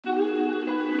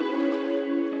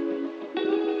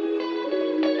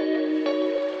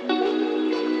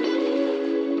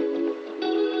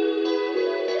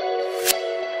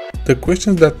The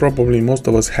questions that probably most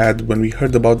of us had when we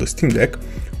heard about the Steam Deck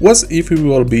was if we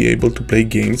will be able to play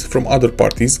games from other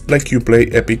parties like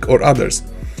Uplay, Epic or others.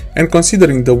 And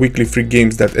considering the weekly free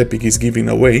games that Epic is giving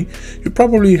away, you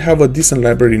probably have a decent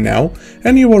library now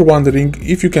and you are wondering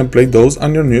if you can play those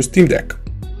on your new Steam Deck.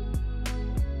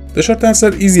 The short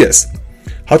answer is yes.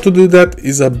 How to do that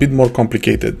is a bit more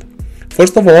complicated.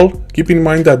 First of all, keep in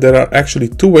mind that there are actually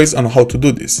two ways on how to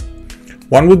do this.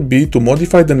 One would be to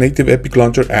modify the native Epic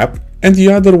Launcher app, and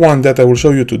the other one that I will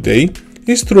show you today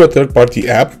is through a third-party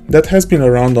app that has been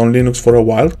around on Linux for a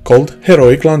while called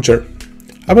Heroic Launcher.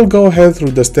 I will go ahead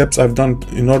through the steps I've done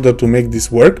in order to make this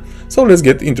work, so let's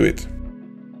get into it.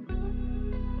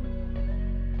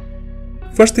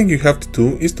 First thing you have to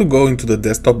do is to go into the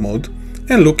desktop mode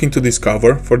and look into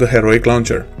Discover for the Heroic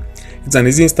Launcher. It's an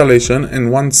easy installation, and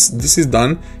once this is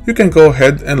done, you can go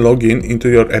ahead and log in into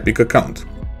your Epic account.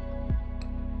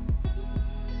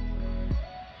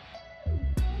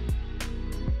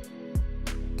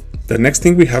 The next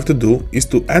thing we have to do is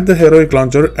to add the Heroic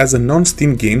Launcher as a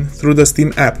non-Steam game through the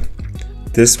Steam app.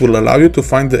 This will allow you to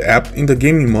find the app in the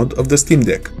gaming mode of the Steam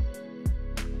Deck.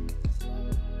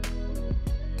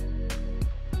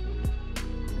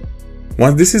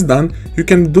 Once this is done, you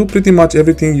can do pretty much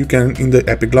everything you can in the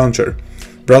Epic Launcher.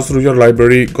 Browse through your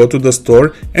library, go to the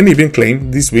store, and even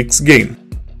claim this week's game.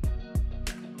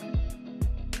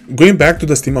 Going back to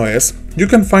the SteamOS, you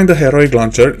can find the Heroic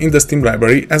Launcher in the Steam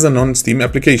library as a non-Steam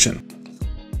application.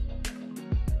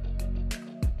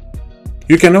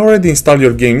 You can already install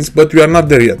your games, but we are not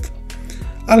there yet.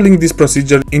 I'll link this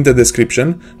procedure in the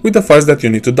description with the files that you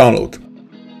need to download.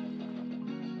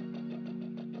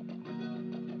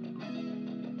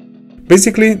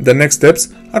 Basically, the next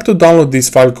steps are to download this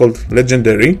file called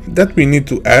Legendary that we need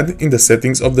to add in the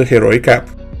settings of the Heroic app.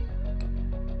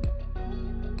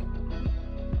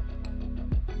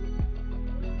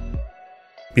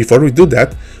 Before we do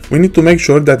that, we need to make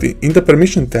sure that in the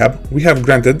Permission tab we have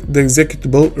granted the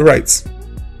executable rights.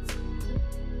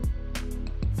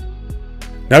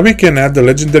 Now we can add the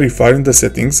Legendary file in the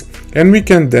settings, and we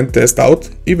can then test out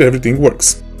if everything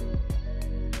works.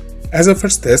 As a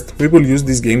first test, we will use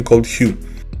this game called Hue.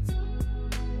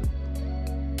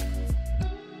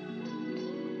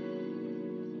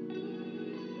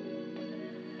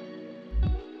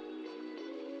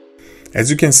 As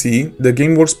you can see, the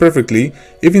game works perfectly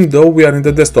even though we are in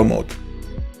the desktop mode.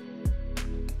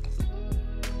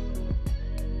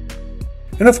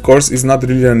 And of course, it's not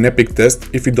really an epic test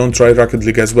if you don't try Rocket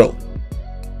League as well.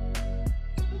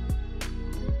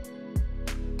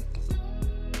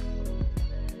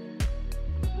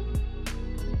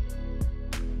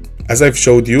 As I've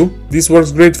showed you, this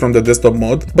works great from the desktop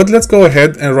mode, but let's go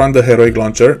ahead and run the Heroic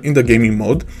Launcher in the gaming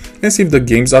mode and see if the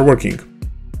games are working.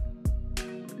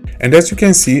 And as you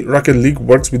can see, Rocket League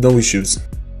works with no issues.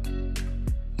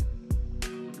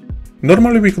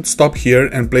 Normally we could stop here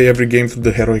and play every game through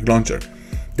the Heroic Launcher.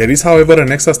 There is however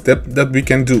an extra step that we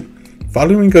can do.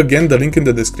 Following again the link in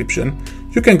the description,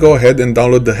 you can go ahead and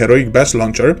download the Heroic Bash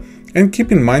Launcher and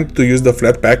keep in mind to use the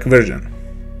Flatpak version.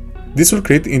 This will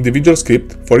create individual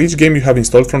script for each game you have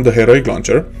installed from the Heroic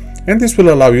Launcher, and this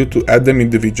will allow you to add them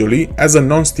individually as a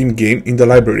non-Steam game in the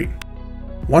library.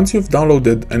 Once you've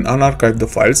downloaded and unarchived the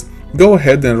files, go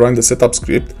ahead and run the setup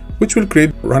script, which will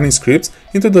create running scripts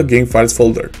into the game files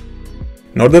folder.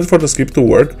 In order for the script to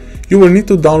work, you will need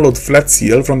to download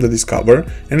flatcl from the Discover,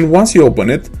 and once you open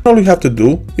it, all you have to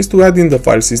do is to add in the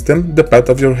file system the path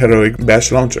of your Heroic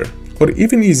Bash Launcher. Or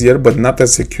even easier but not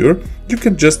as secure, you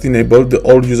can just enable the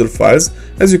all user files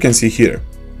as you can see here.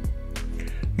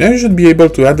 Now you should be able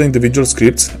to add the individual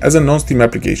scripts as a non-Steam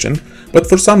application, but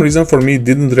for some reason for me it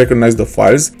didn't recognize the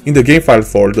files in the game file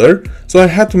folder, so I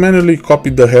had to manually copy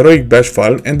the Heroic Bash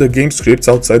file and the game scripts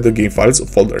outside the game files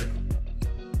folder.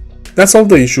 That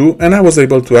solved the issue, and I was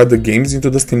able to add the games into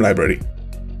the Steam library.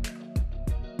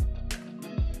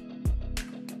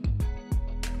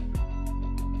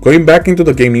 Going back into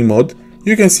the gaming mode,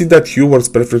 you can see that Hue works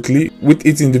perfectly with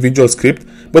its individual script,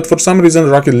 but for some reason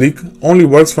Rocket League only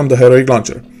works from the Heroic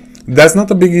Launcher. That's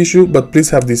not a big issue, but please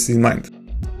have this in mind.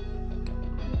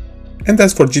 And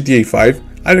as for GTA 5,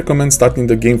 I recommend starting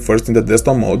the game first in the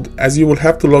desktop mode, as you will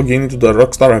have to log in into the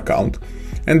Rockstar account,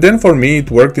 and then for me it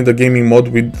worked in the gaming mode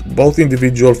with both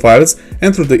individual files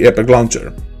and through the Epic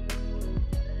Launcher.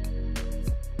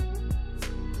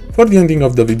 For the ending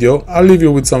of the video, I'll leave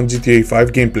you with some GTA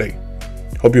 5 gameplay.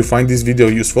 Hope you find this video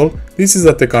useful. This is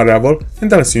a Tech Unravel,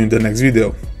 and I'll see you in the next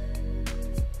video.